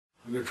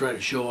I'm going to try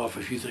to show off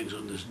a few things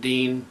on this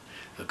Dean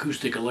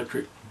acoustic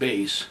electric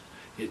bass.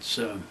 It's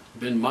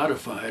been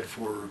modified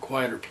for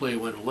quieter play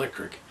when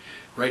electric.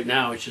 Right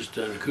now it's just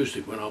an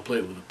acoustic one. I'll play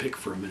it with a pick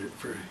for a minute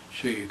to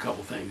show you a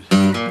couple things.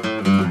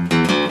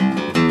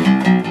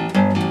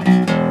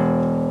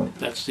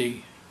 That's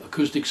the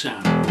acoustic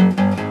sound.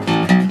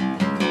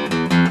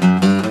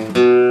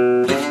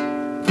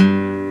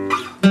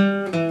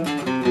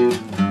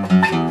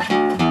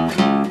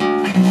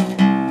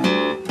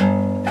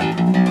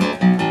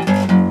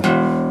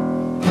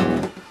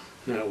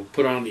 Now we'll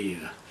put on the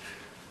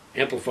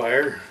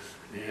amplifier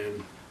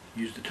and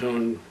use the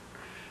tone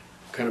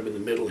kind of in the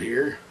middle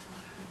here.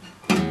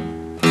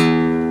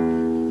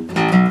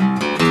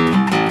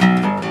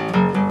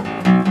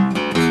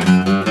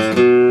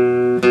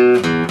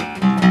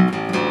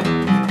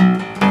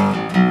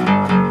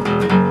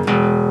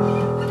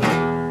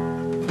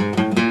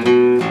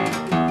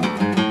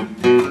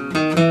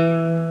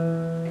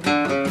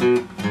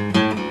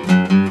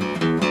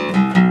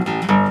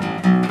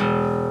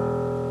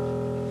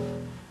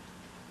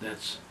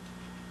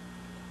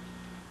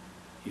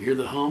 You hear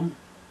the hum?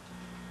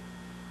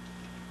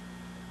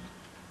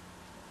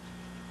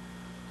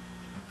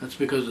 That's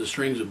because the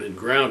strings have been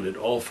grounded,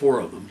 all four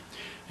of them,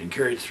 and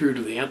carried through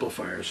to the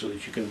amplifier so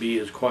that you can be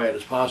as quiet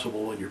as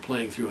possible when you're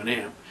playing through an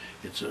amp.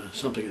 It's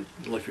something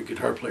that electric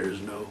guitar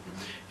players know.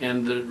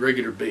 And the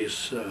regular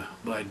bass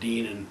by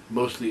Dean and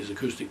most of these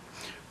acoustic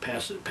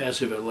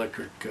passive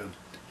electric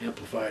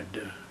amplified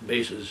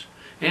basses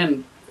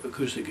and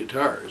acoustic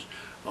guitars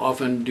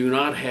often do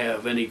not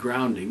have any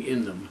grounding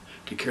in them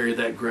to carry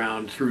that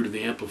ground through to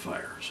the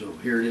amplifier. So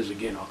here it is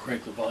again. I'll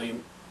crank the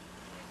volume.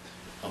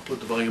 I'll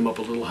put the volume up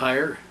a little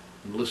higher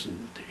and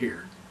listen to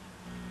here.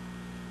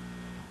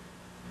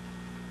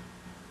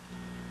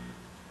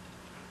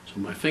 So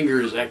my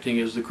finger is acting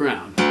as the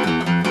ground.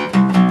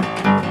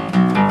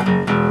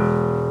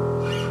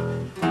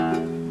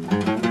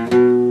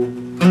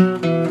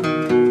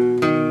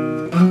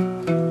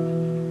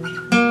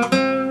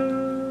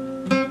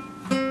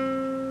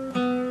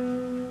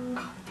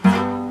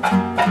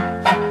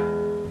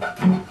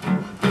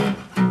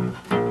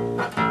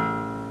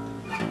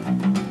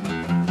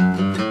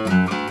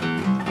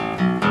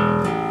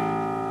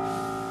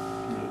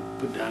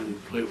 Put down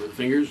and play it with the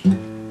fingers.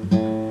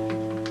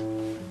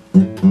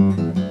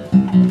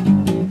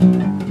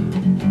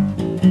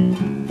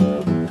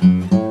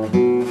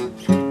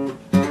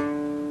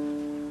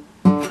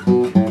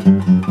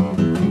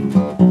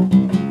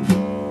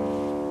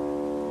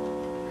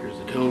 Here's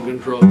the tone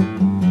control.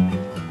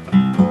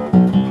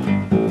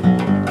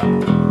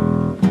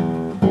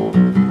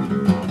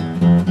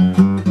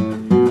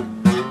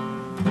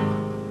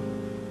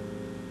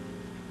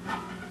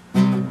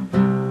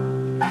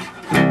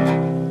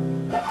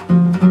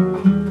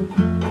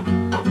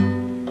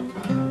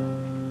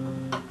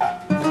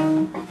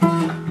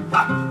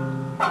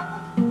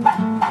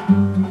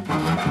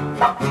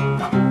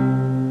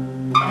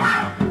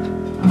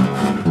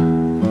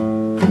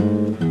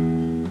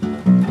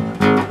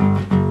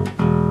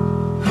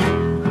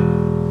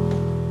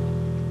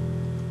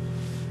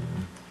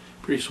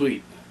 Pretty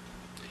sweet.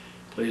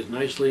 Plays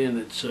nicely and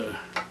it's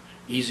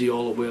easy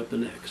all the way up the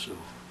neck, so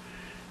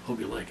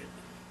hope you like it.